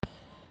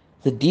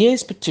The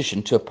DA's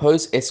petition to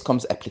oppose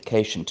Eskom's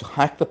application to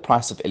hike the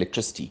price of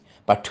electricity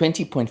by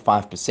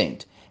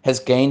 20.5% has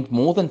gained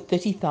more than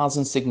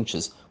 30,000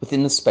 signatures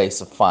within the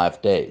space of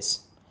 5 days.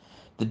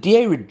 The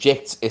DA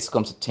rejects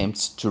Eskom's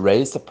attempts to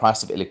raise the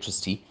price of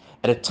electricity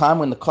at a time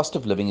when the cost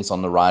of living is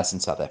on the rise in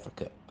South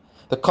Africa.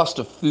 The cost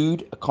of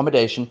food,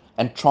 accommodation,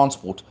 and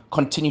transport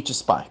continue to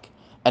spike,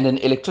 and an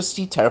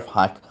electricity tariff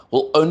hike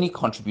will only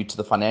contribute to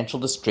the financial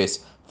distress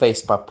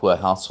faced by poor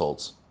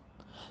households.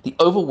 The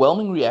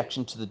overwhelming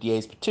reaction to the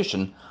DA's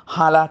petition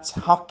highlights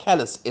how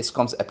callous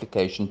Eskom's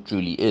application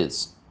truly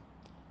is.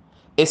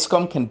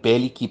 Eskom can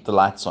barely keep the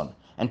lights on,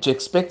 and to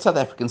expect South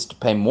Africans to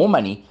pay more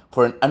money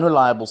for an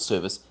unreliable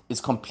service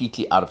is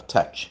completely out of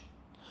touch.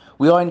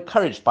 We are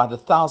encouraged by the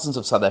thousands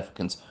of South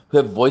Africans who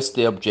have voiced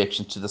their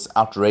objections to this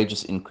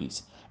outrageous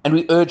increase, and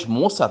we urge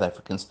more South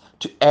Africans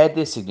to add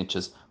their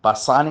signatures by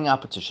signing our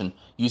petition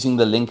using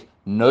the link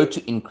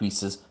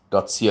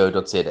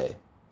no-to-increases.co.za.